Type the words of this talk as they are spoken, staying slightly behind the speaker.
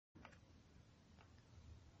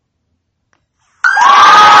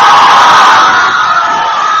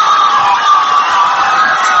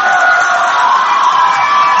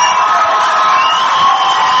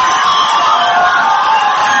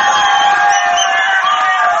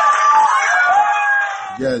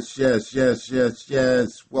Yes.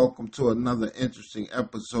 Welcome to another interesting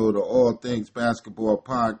episode of All Things Basketball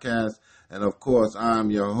Podcast. And of course,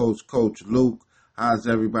 I'm your host, Coach Luke. How's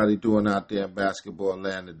everybody doing out there in basketball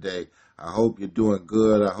land today? I hope you're doing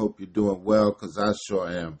good. I hope you're doing well, because I sure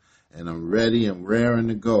am. And I'm ready and raring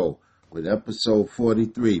to go with episode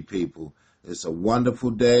 43, people. It's a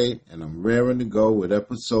wonderful day, and I'm raring to go with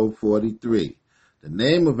episode 43. The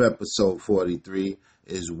name of episode 43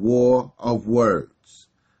 is War of Words.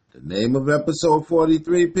 The name of episode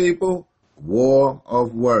 43, people, War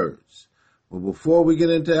of Words. But before we get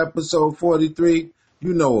into episode 43,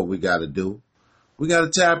 you know what we got to do. We got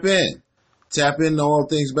to tap in. Tap into All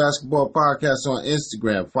Things Basketball Podcast on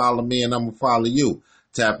Instagram. Follow me and I'm going to follow you.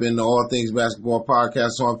 Tap into All Things Basketball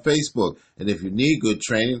Podcast on Facebook. And if you need good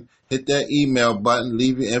training, hit that email button,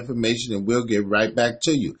 leave your information, and we'll get right back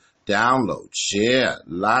to you. Download, share,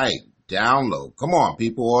 like, download. Come on,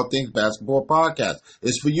 people. All Things Basketball Podcast.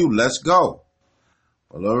 It's for you. Let's go.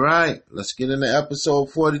 Well, all right. Let's get into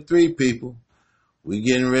episode 43, people. We're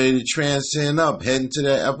getting ready to transcend up, heading to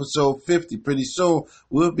that episode 50. Pretty soon,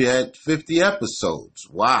 we'll be at 50 episodes.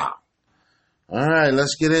 Wow. All right,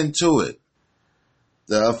 let's get into it.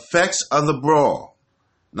 The effects of the brawl.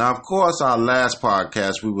 Now, of course, our last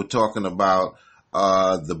podcast, we were talking about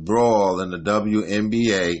the brawl in the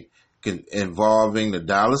WNBA involving the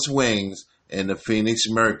Dallas Wings and the Phoenix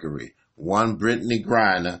Mercury. One, Brittany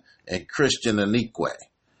Griner and Christian Anique.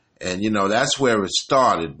 And, that's where it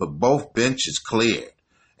started, but both benches cleared.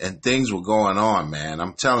 And things were going on, man.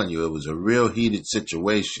 I'm telling you, it was a real heated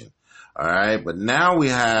situation. All right, but now we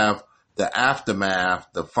have the aftermath,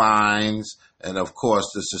 the fines, and, of course,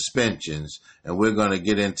 the suspensions. And we're going to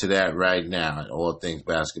get into that right now at All Things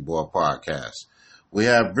Basketball Podcast. We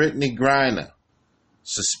have Brittany Griner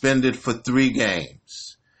suspended for 3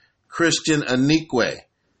 games. Christian Anique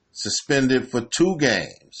suspended for 2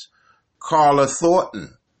 games. Carla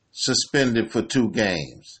Thornton suspended for 2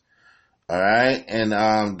 games. All right. And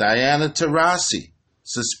Diana Taurasi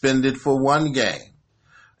suspended for 1 game.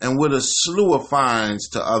 And with a slew of fines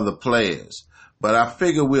to other players. But I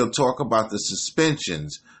figure we'll talk about the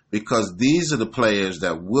suspensions because these are the players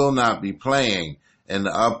that will not be playing in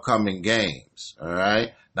the upcoming games. All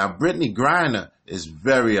right. Now, Brittany Griner is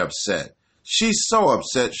very upset. She's so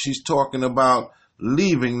upset she's talking about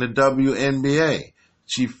leaving the WNBA.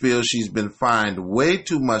 She feels she's been fined way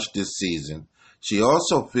too much this season. She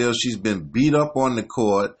also feels she's been beat up on the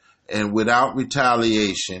court and without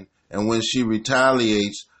retaliation. And when she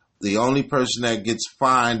retaliates, the only person that gets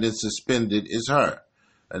fined and suspended is her.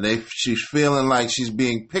 And she's feeling like she's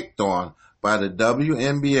being picked on by the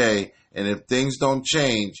WNBA. And if things don't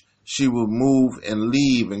change, she will move and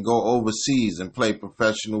leave and go overseas and play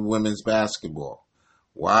professional women's basketball.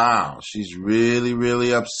 Wow, she's really,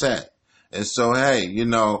 really upset. And so, hey,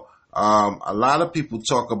 a lot of people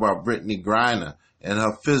talk about Brittany Griner and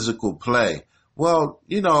her physical play. Well,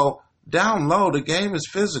 down low, the game is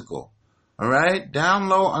physical. All right? Down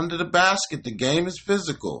low under the basket, the game is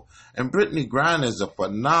physical. And Brittany Griner is a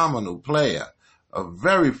phenomenal player, a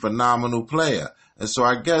very phenomenal player. And so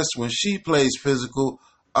I guess when she plays physical,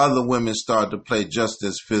 other women start to play just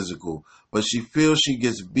as physical. But she feels she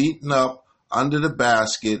gets beaten up under the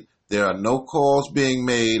basket. There are no calls being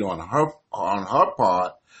made on her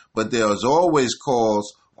part, but there's always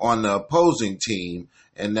calls on the opposing team,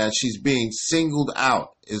 and that she's being singled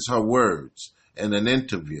out is her words in an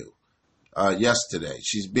interview yesterday.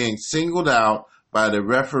 She's being singled out by the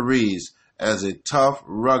referees as a tough,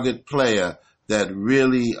 rugged player that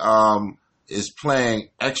really is playing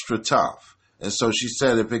extra tough. And so she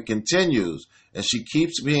said if it continues and she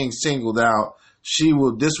keeps being singled out,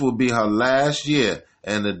 this will be her last year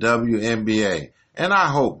in the WNBA. And I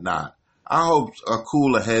hope not. I hope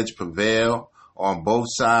cooler heads prevail on both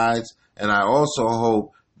sides. And I also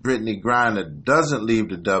hope Brittany Griner doesn't leave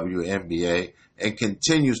the WNBA and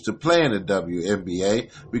continues to play in the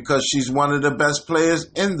WNBA because she's one of the best players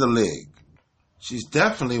in the league. She's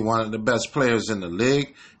definitely one of the best players in the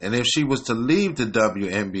league. And if she was to leave the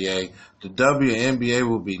WNBA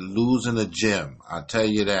will be losing a gem. I'll tell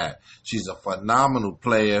you that. She's a phenomenal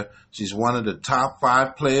player. She's one of the top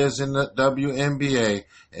 5 players in the WNBA,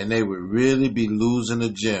 and they would really be losing a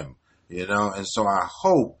gem, And so I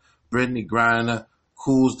hope Brittany Griner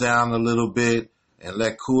cools down a little bit and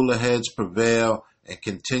let cooler heads prevail and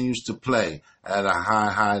continues to play at a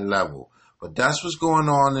high level. But that's what's going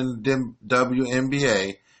on in the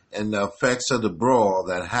WNBA and the effects of the brawl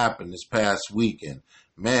that happened this past weekend.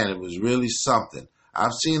 Man, it was really something.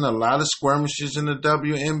 I've seen a lot of skirmishes in the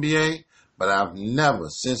WNBA, but I've never,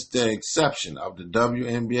 since the inception of the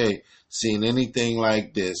WNBA, seen anything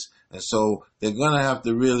like this. And so they're going to have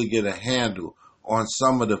to really get a handle on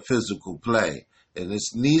some of the physical play. And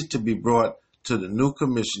this needs to be brought to the new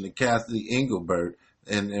commissioner, Kathy Engelbert,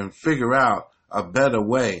 and figure out a better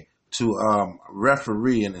way to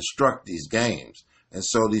referee and instruct these games. And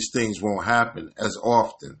so these things won't happen as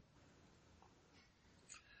often.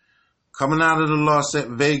 Coming out of the Las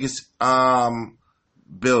Vegas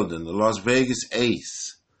building, the Las Vegas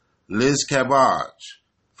Ace, Liz Cabbage,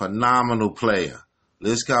 phenomenal player.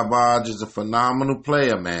 Liz Cabbage is a phenomenal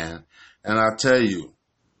player, man. And I tell you,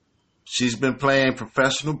 she's been playing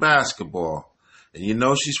professional basketball. And you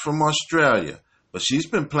know she's from Australia, but she's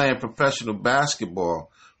been playing professional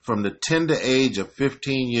basketball from the tender age of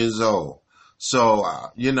 15 years old. So,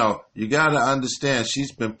 you got to understand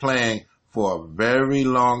she's been playing for a very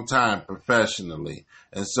long time professionally.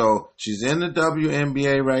 And so she's in the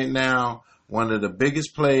WNBA right now, one of the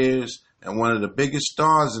biggest players and one of the biggest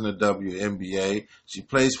stars in the WNBA. She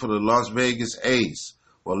plays for the Las Vegas Ace.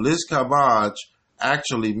 Well, Liz Cabbage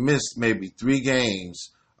actually missed maybe 3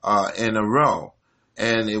 games in a row,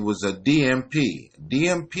 and it was a DNP.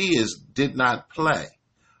 DNP did not play,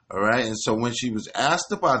 all right? And so when she was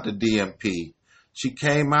asked about the DNP, she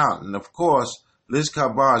came out, and of course, Liz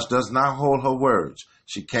Cabbage does not hold her words.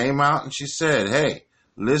 She came out and she said, hey,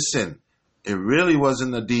 listen, it really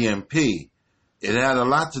wasn't a DNP. It had a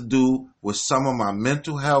lot to do with some of my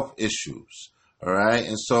mental health issues, all right?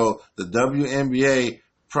 And so the WNBA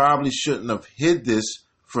probably shouldn't have hid this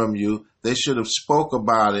from you. They should have spoke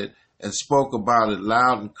about it and spoke about it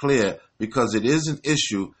loud and clear, because it is an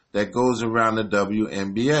issue that goes around the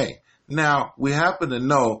WNBA. Now, we happen to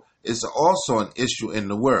know it's also an issue in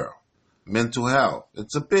the world. Mental health.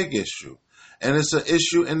 It's a big issue. And it's an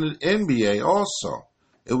issue in the NBA also.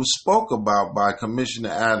 It was spoke about by Commissioner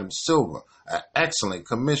Adam Silver, an excellent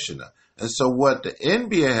commissioner. And so what the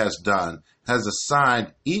NBA has done has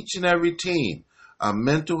assigned each and every team a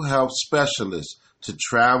mental health specialist to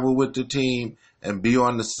travel with the team and be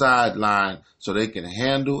on the sideline so they can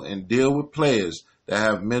handle and deal with players that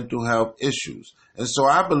have mental health issues. And so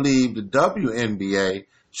I believe the WNBA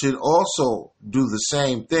should also do the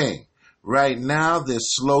same thing. Right now, they're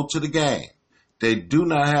slow to the game. They do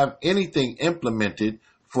not have anything implemented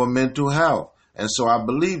for mental health. And so I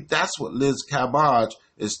believe that's what Liz Cabbage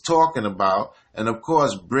is talking about, and of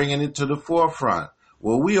course, bringing it to the forefront.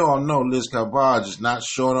 Well, we all know Liz Cabbage is not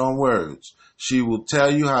short on words. She will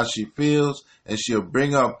tell you how she feels, and she'll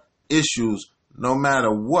bring up issues no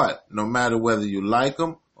matter what, no matter whether you like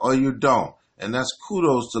them or you don't. And that's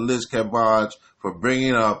kudos to Liz Cabbage for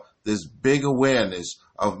bringing up this big awareness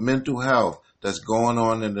of mental health that's going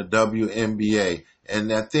on in the WNBA.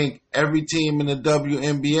 And I think every team in the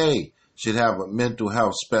WNBA should have a mental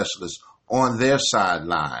health specialist on their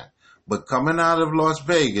sideline. But coming out of Las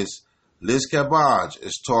Vegas, Liz Cabbage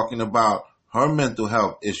is talking about her mental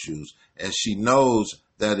health issues, and she knows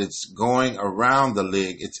that it's going around the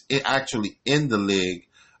league. It's actually in the league,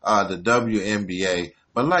 the WNBA.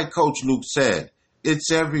 But like Coach Luke said,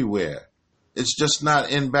 it's everywhere. It's just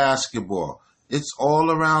not in basketball. It's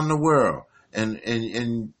all around the world.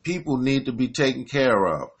 And people need to be taken care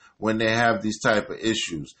of when they have these type of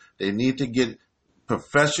issues. They need to get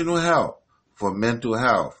professional help for mental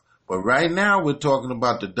health. But right now we're talking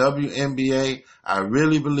about the WNBA. I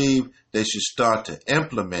really believe they should start to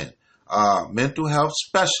implement mental health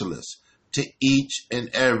specialists to each and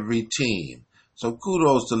every team. So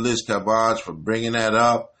kudos to Liz Cabbage for bringing that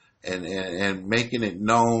up and making it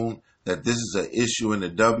known that this is an issue in the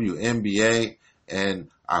WNBA. And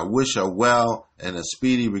I wish her well and a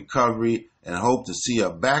speedy recovery, and hope to see her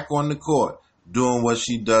back on the court doing what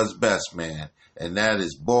she does best, man. And that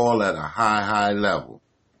is ball at a high, high level.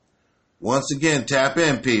 Once again, tap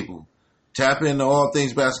in, people. Tap into All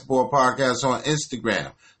Things Basketball Podcast on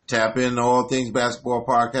Instagram. Tap into All Things Basketball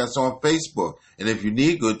Podcast on Facebook. And if you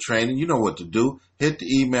need good training, you know what to do. Hit the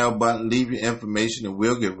email button, leave your information, and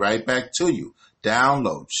we'll get right back to you.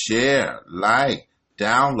 Download, share, like,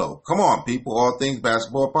 download. Come on, people. All Things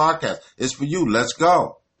Basketball Podcast. It's for you. Let's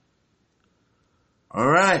go. All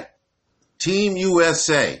right. Team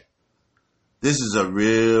USA. This is a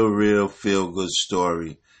real feel-good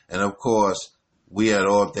story. And, of course, we at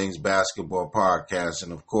All Things Basketball Podcast,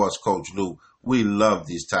 and, of course, Coach Luke, we love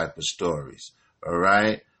these type of stories. All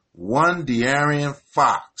right. One, De'Aaron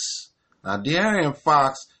Fox. Now, De'Aaron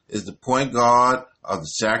Fox is the point guard of the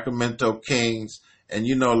Sacramento Kings. And,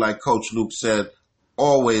 you know, like Coach Luke said, I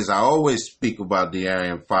always speak about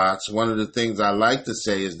De'Aaron Fox. One of the things I like to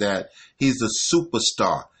say is that he's a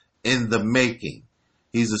superstar in the making.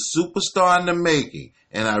 He's a superstar in the making.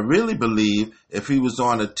 And I really believe if he was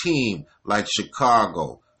on a team like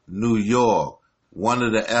Chicago, New York, one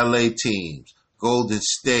of the LA teams, Golden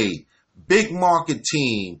State, big market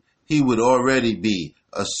team, he would already be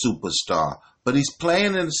a superstar. But he's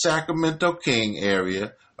playing in the Sacramento King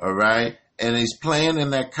area, all right? And he's playing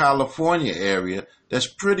in that California area that's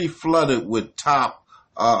pretty flooded with top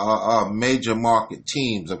major market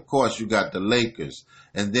teams. Of course, you got the Lakers,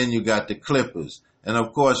 and then you got the Clippers, and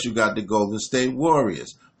of course, you got the Golden State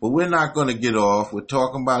Warriors. But we're not going to get off. We're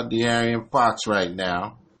talking about De'Aaron Fox right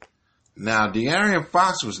now. Now, De'Aaron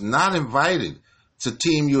Fox was not invited to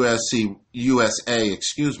Team USA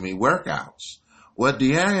workouts. What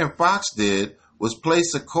De'Aaron Fox did was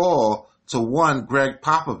place a call to one Greg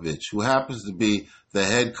Popovich, who happens to be the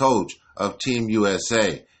head coach of Team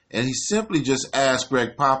USA. And he simply just asked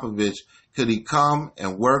Greg Popovich, could he come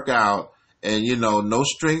and work out and, no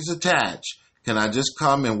strings attached? Can I just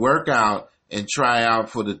come and work out and try out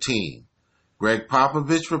for the team? Greg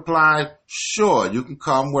Popovich replied, sure, you can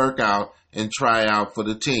come work out and try out for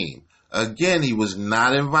the team. Again, he was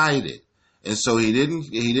not invited. And so he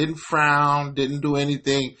didn't frown, didn't do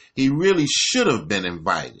anything. He really should have been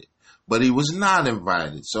invited, but he was not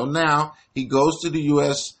invited. So now he goes to the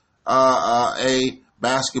USA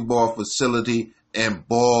basketball facility and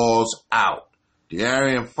balls out.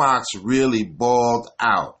 De'Aaron Fox really balled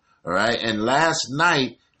out. All right. And last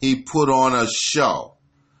night he put on a show.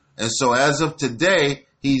 And so as of today,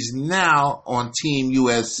 he's now on Team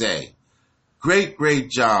USA. Great, great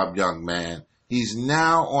job, young man. He's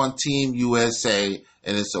now on Team USA,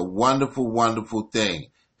 and it's a wonderful, wonderful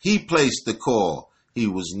thing. He placed the call. He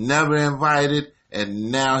was never invited,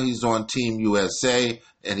 and now he's on Team USA,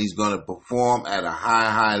 and he's going to perform at a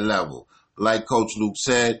high, high level. Like Coach Luke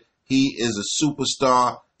said, he is a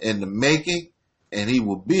superstar in the making, and he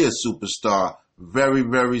will be a superstar very,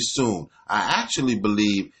 very soon. I actually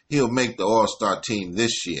believe he'll make the All-Star team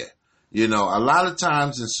this year. A lot of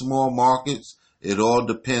times in small markets, it all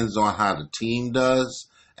depends on how the team does,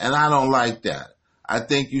 and I don't like that. I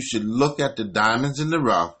think you should look at the diamonds in the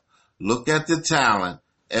rough, look at the talent,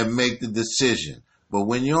 and make the decision. But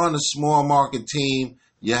when you're on a small market team,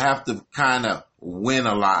 you have to kind of win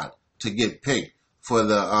a lot to get picked for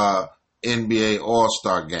the NBA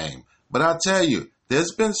All-Star game. But I'll tell you,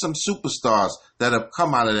 there's been some superstars that have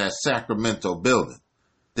come out of that Sacramento building.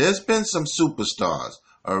 There's been some superstars,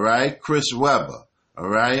 all right? Chris Webber, all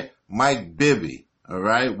right? Mike Bibby, all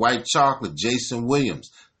right? White Chocolate, Jason Williams.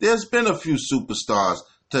 There's been a few superstars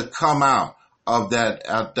to come out of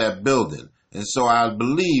that building. And so I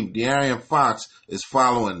believe De'Aaron Fox is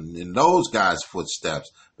following in those guys' footsteps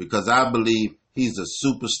because I believe he's a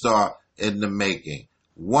superstar in the making.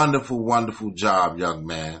 Wonderful, wonderful job, young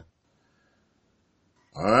man.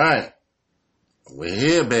 All right. We're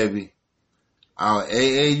here, baby. Our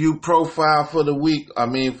AAU profile for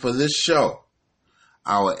this show.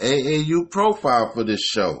 Our AAU profile for this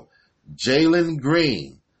show, Jalen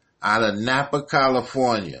Green out of Napa,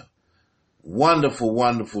 California. Wonderful,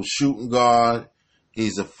 wonderful shooting guard.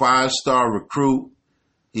 He's a 5-star recruit.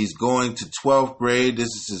 He's going to 12th grade. This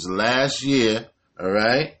is his last year, all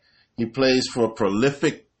right? He plays for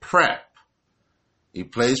Prolific Prep. He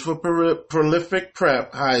plays for Prolific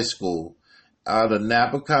Prep High School out of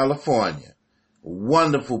Napa, California.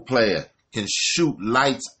 Wonderful player. Can shoot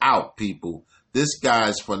lights out, people. This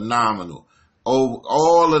guy's phenomenal.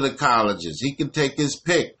 All of the colleges, he can take his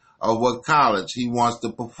pick of what college he wants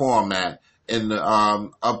to perform at in the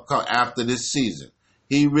after this season.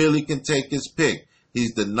 He really can take his pick.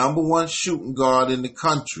 He's the number one shooting guard in the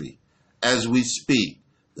country as we speak.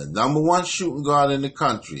 The number one shooting guard in the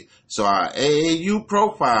country. So our AAU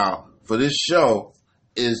profile for this show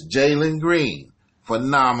is Jalen Green.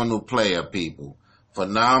 Phenomenal player, people.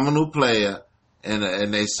 Phenomenal player.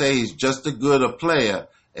 And they say he's just as good a player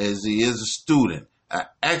as he is a student. An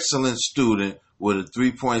excellent student with a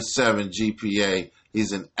 3.7 GPA.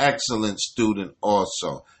 He's an excellent student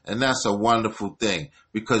also. And that's a wonderful thing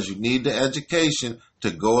because you need the education to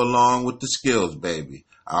go along with the skills, baby.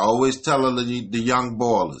 I always tell the young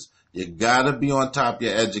ballers, you got to be on top of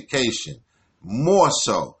your education, more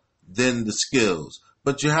so than the skills.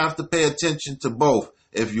 But you have to pay attention to both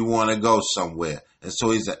if you want to go somewhere. And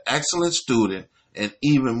so he's an excellent student, and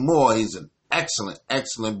even more, he's an excellent,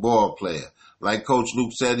 excellent ball player. Like Coach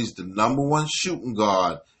Luke said, he's the number one shooting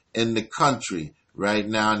guard in the country right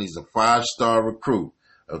now, and he's a 5-star recruit,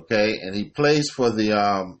 okay? And he plays for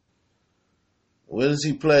the, where does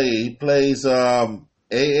he play? He plays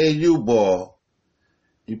AAU ball.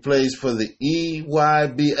 He plays for the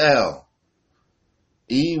EYBL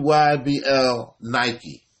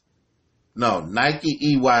Nike. No,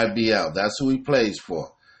 Nike EYBL. That's who he plays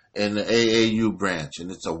for. in the AAU branch.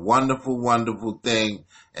 And it's a wonderful, wonderful thing.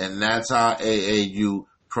 And that's our AAU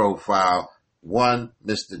profile. One,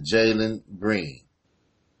 Mr. Jalen Green.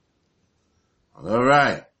 All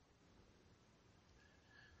right.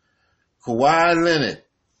 Kawhi Leonard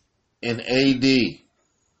and AD.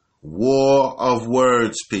 War of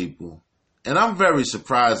words, people. And I'm very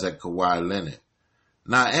surprised at Kawhi Leonard.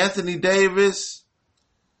 Now, Anthony Davis,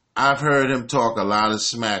 I've heard him talk a lot of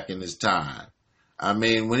smack in his time. I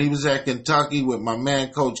mean, when he was at Kentucky with my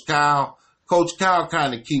man Coach Kyle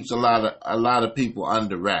kind of keeps a lot of people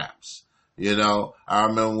under wraps. You know, I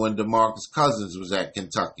remember when DeMarcus Cousins was at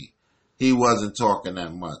Kentucky. He wasn't talking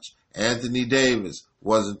that much. Anthony Davis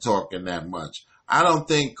wasn't talking that much. I don't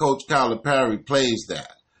think Coach Calipari plays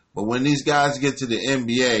that. But when these guys get to the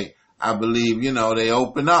NBA, I believe, you know, they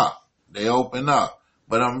open up.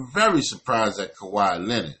 But I'm very surprised at Kawhi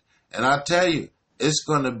Leonard. And I tell you, it's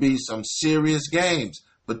going to be some serious games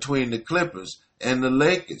between the Clippers and the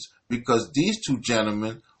Lakers because these two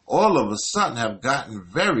gentlemen all of a sudden have gotten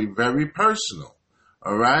very, very personal.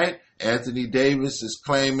 All right? Anthony Davis is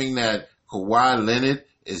claiming that Kawhi Leonard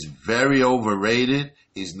is very overrated.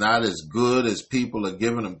 He's not as good as people are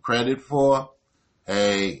giving him credit for.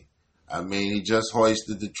 Hey, I mean, he just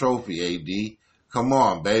hoisted the trophy, AD. Come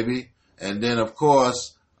on, baby. And then, of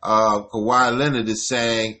course, Kawhi Leonard is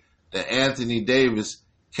saying that Anthony Davis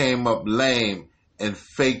came up lame and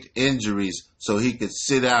faked injuries so he could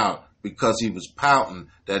sit out because he was pouting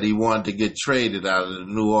that he wanted to get traded out of the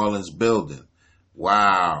New Orleans building.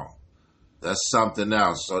 Wow. That's something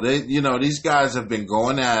else. So these guys have been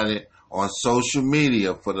going at it on social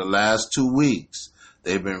media for the last 2 weeks.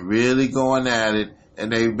 They've been really going at it,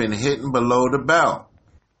 and they've been hitting below the belt.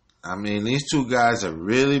 I mean, these two guys have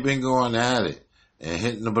really been going at it and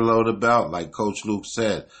hitting below the belt, like Coach Luke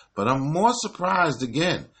said. But I'm more surprised,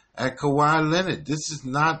 again, at Kawhi Leonard. This is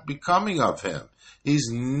not becoming of him. He's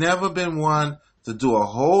never been one to do a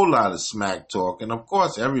whole lot of smack talk. And, of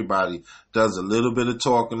course, everybody does a little bit of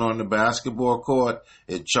talking on the basketball court.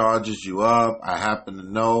 It charges you up. I happen to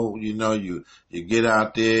know, you get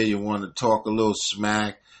out there, you want to talk a little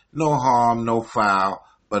smack. No harm, no foul.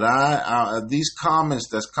 But these comments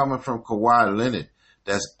that's coming from Kawhi Leonard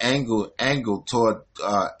that's angled toward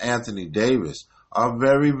Anthony Davis are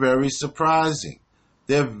very, very surprising.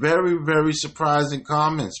 They're very, very surprising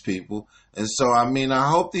comments, people. And so, I mean, I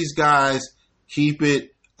hope these guys keep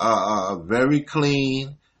it very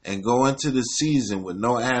clean and go into the season with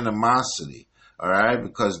no animosity, all right?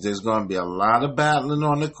 Because there's going to be a lot of battling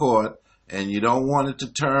on the court, and you don't want it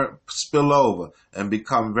to spill over and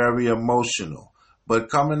become very emotional. But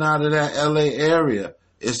coming out of that LA area,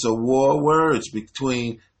 it's a war of words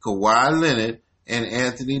between Kawhi Leonard and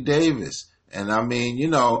Anthony Davis. And I mean,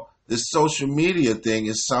 this social media thing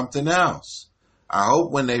is something else. I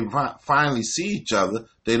hope when they finally see each other,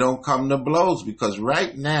 they don't come to blows because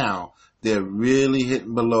right now they're really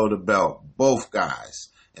hitting below the belt, both guys.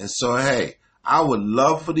 And so, hey, I would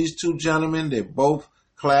love for these two gentlemen, they're both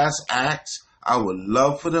class acts. I would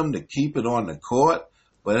love for them to keep it on the court.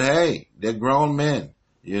 But, hey, they're grown men.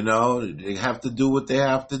 They have to do what they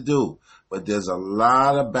have to do. But there's a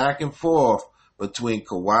lot of back and forth between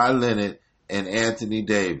Kawhi Leonard and Anthony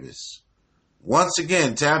Davis. Once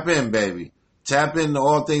again, tap in, baby. Tap into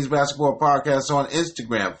All Things Basketball Podcast on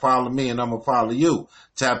Instagram. Follow me and I'm going to follow you.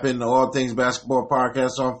 Tap into All Things Basketball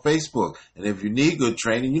Podcast on Facebook. And if you need good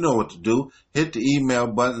training, you know what to do. Hit the email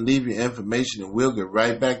button, leave your information, and we'll get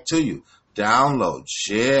right back to you. Download,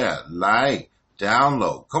 share, like,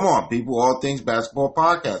 download. Come on, people. All Things Basketball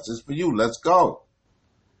Podcast is for you. Let's go.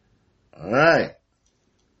 All right.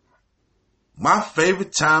 My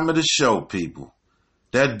favorite time of the show, people.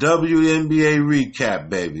 That WNBA recap,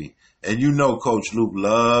 baby. And Coach Luke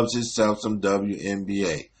loves himself some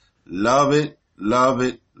WNBA. Love it, love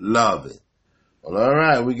it, love it. Well, all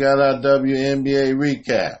right, we got our WNBA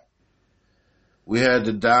recap. We had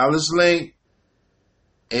the Dallas Link,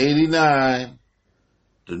 89.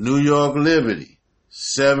 The New York Liberty,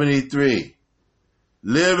 73.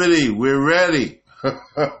 Liberty, we're ready.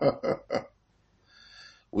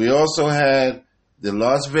 We also had the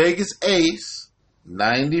Las Vegas Ace,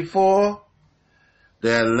 94.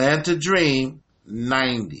 The Atlanta Dream,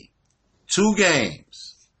 90. 2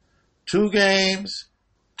 games. 2 games,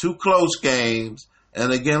 2 close games.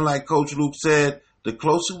 And again, like Coach Luke said, the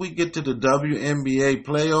closer we get to the WNBA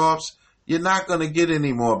playoffs, you're not going to get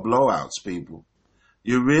any more blowouts, people.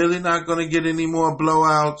 You're really not going to get any more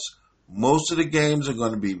blowouts. Most of the games are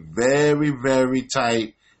going to be very, very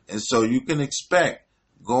tight. And so you can expect,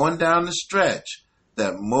 going down the stretch,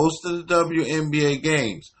 that most of the WNBA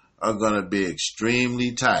games are going to be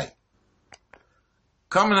extremely tight.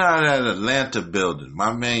 Coming out of that Atlanta building,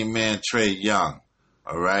 my main man Trae Young.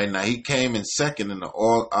 All right, now he came in second in the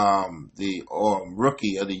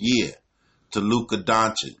rookie of the year to Luka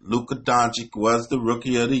Doncic. Luka Doncic was the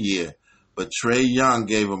rookie of the year, but Trae Young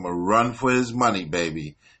gave him a run for his money,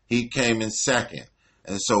 baby. He came in second.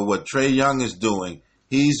 And so what Trae Young is doing,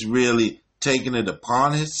 he's really taking it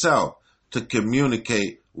upon himself to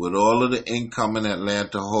communicate with all of the incoming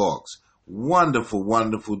Atlanta Hawks. Wonderful,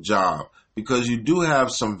 wonderful job, because you do have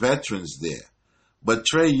some veterans there. But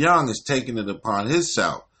Trae Young is taking it upon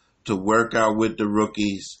himself to work out with the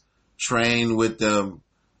rookies, train with them,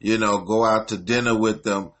 go out to dinner with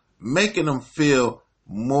them, making them feel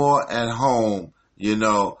more at home,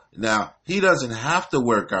 Now, he doesn't have to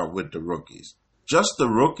work out with the rookies. Just the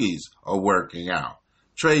rookies are working out.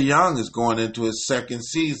 Trae Young is going into his second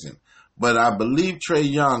season. But I believe Trae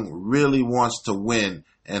Young really wants to win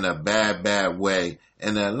in a bad, bad way.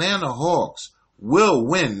 And the Atlanta Hawks will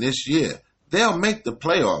win this year. They'll make the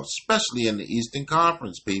playoffs, especially in the Eastern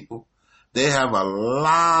Conference, people. They have a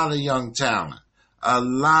lot of young talent.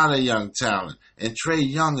 And Trae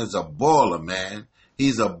Young is a baller, man.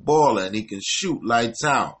 He's a baller, and he can shoot lights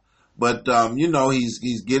out. But,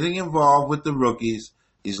 he's getting involved with the rookies.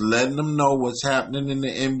 He's letting them know what's happening in the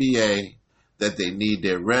NBA, that they need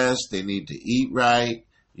their rest, they need to eat right.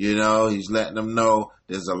 He's letting them know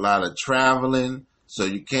there's a lot of traveling, so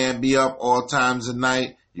you can't be up all times of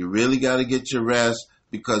night. You really got to get your rest,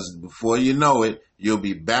 because before you know it, you'll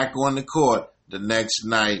be back on the court the next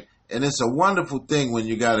night. And it's a wonderful thing when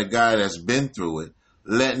you got a guy that's been through it,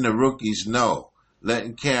 letting the rookies know,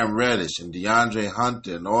 letting Cam Reddish and DeAndre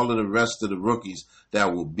Hunter and all of the rest of the rookies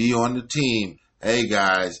that will be on the team, hey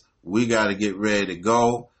guys, we got to get ready to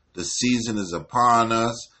go. The season is upon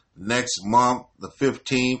us. Next month, the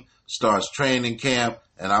 15th, starts training camp,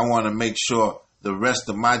 and I want to make sure the rest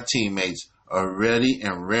of my teammates are ready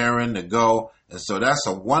and raring to go. And so that's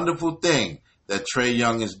a wonderful thing that Trae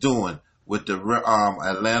Young is doing with the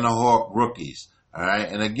Atlanta Hawk rookies. All right.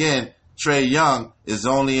 And again, Trae Young is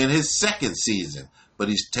only in his second season, but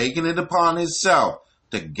he's taking it upon himself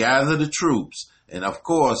to gather the troops. And of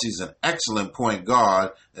course, he's an excellent point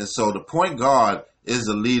guard. And so the point guard is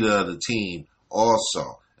the leader of the team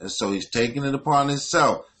also. And so he's taking it upon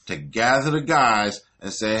himself to gather the guys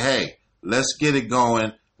and say, hey, let's get it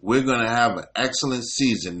going. We're going to have an excellent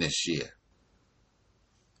season this year.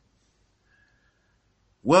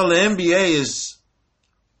 Well, the NBA is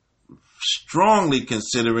strongly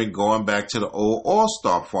considering going back to the old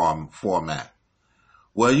All-Star format.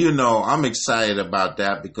 Well, I'm excited about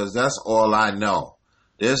that because that's all I know.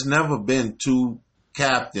 There's never been two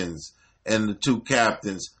captains and the two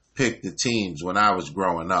captains picked the teams when I was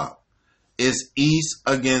growing up. It's East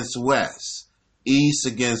against West. East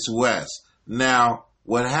against West. Now,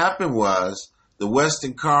 what happened was the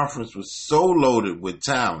Western Conference was so loaded with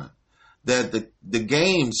talent that the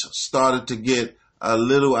games started to get a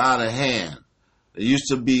little out of hand. It used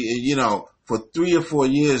to be, for 3 or 4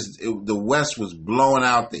 years, the West was blowing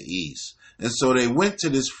out the East. And so they went to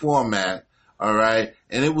this format, all right,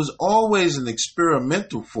 and it was always an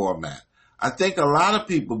experimental format. I think a lot of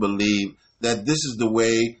people believe that this is the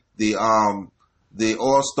way the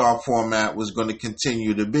All-Star format was going to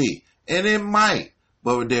continue to be. And it might,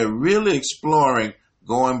 but they're really exploring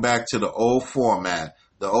going back to the old format.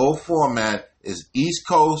 The old format is East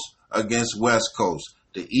Coast against West Coast.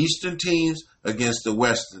 The Eastern teams against the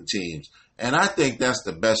Western teams. And I think that's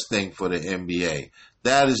the best thing for the NBA.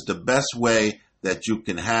 That is the best way that you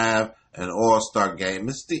can have an All-Star game.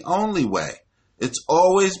 It's the only way. It's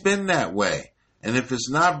always been that way. And if it's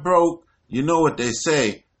not broke, you know what they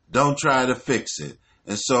say, don't try to fix it.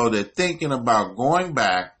 And so they're thinking about going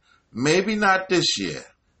back, maybe not this year.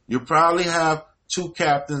 You'll probably have two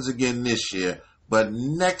captains again this year, but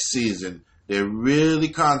next season they're really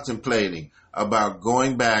contemplating about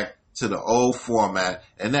going back to the old format,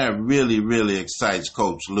 and that really, really excites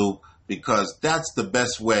Coach Luke because that's the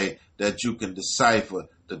best way that you can decipher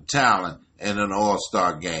the talent in an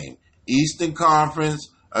All-Star game. Eastern Conference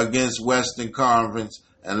against Western Conference,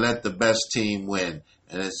 and let the best team win.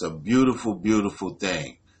 And it's a beautiful, beautiful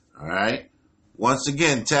thing. All right? Once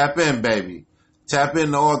again, tap in, baby. Tap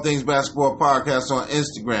in to All Things Basketball Podcast on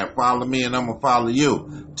Instagram. Follow me and I'm going to follow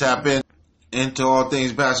you. Tap in into All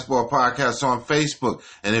Things Basketball Podcast on Facebook.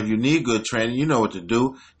 And if you need good training, you know what to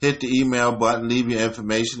do. Hit the email button, leave your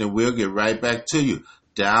information, and we'll get right back to you.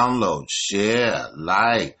 Download, share,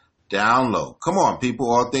 like, download. Come on,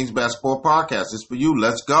 people. All Things Basketball Podcast. It's for you.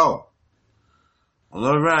 Let's go. Well,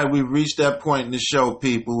 all right, we've reached that point in the show,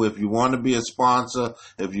 people. If you want to be a sponsor,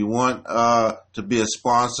 if you want to be a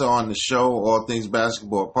sponsor on the show, All Things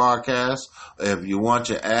Basketball Podcast, if you want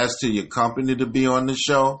your ads to your company to be on the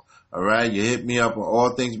show, all right, you hit me up on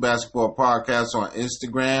All Things Basketball Podcast on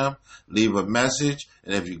Instagram, leave a message,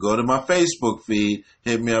 and if you go to my Facebook feed,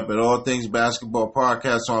 hit me up at All Things Basketball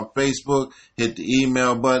Podcast on Facebook, hit the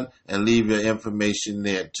email button, and leave your information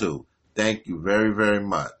there too. Thank you very, very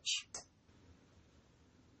much.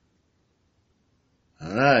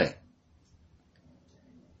 All right.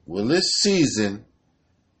 Will this season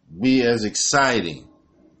be as exciting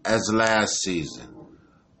as last season?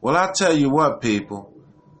 Well, I'll tell you what, people.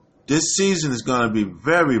 This season is going to be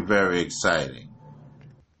very, very exciting.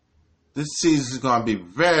 This season is going to be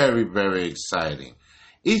very, very exciting.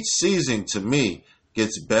 Each season, to me,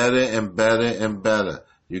 gets better and better and better.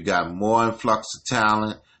 You got more influx of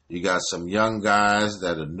talent. You got some young guys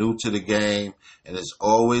that are new to the game. And it's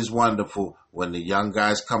always wonderful when the young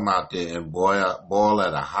guys come out there and ball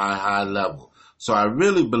at a high, high level. So I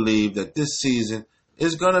really believe that this season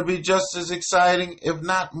is going to be just as exciting, if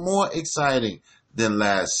not more exciting, than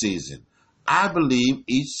last season. I believe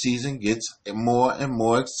each season gets more and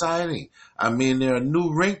more exciting. I mean, there are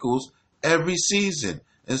new wrinkles every season.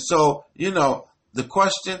 And so, the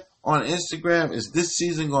question on Instagram, is this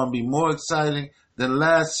season going to be more exciting than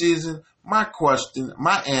last season? My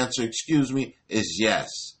answer, is yes.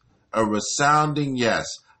 A resounding yes.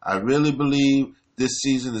 I really believe this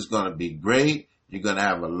season is going to be great. You're going to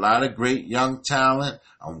have a lot of great young talent.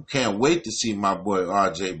 I can't wait to see my boy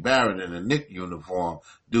R.J. Barrett in a Knick uniform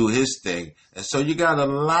do his thing. And so you got a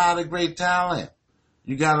lot of great talent.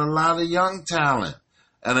 You got a lot of young talent.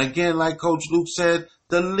 And again, like Coach Luke said,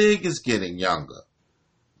 the league is getting younger.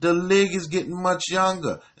 The league is getting much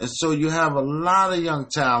younger. And so you have a lot of young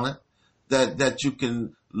talent that you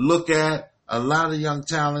can look at, a lot of young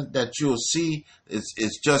talent that you'll see.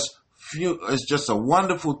 It's just a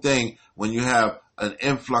wonderful thing when you have an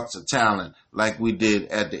influx of talent like we did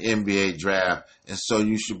at the NBA draft. And so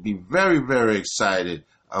you should be very, very excited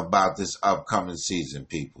about this upcoming season,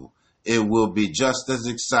 people. It will be just as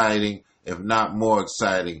exciting, if not more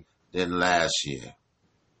exciting, than last year.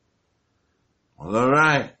 Well, all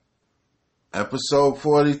right. Episode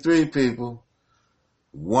 43, people.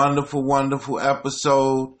 Wonderful, wonderful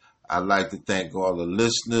episode. I'd like to thank all the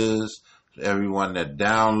listeners, everyone that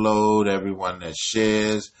download, everyone that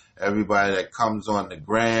shares, everybody that comes on the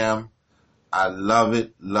gram. I love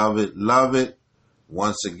it, love it, love it.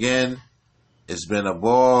 Once again, it's been a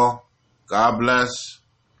ball. God bless.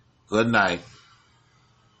 Good night.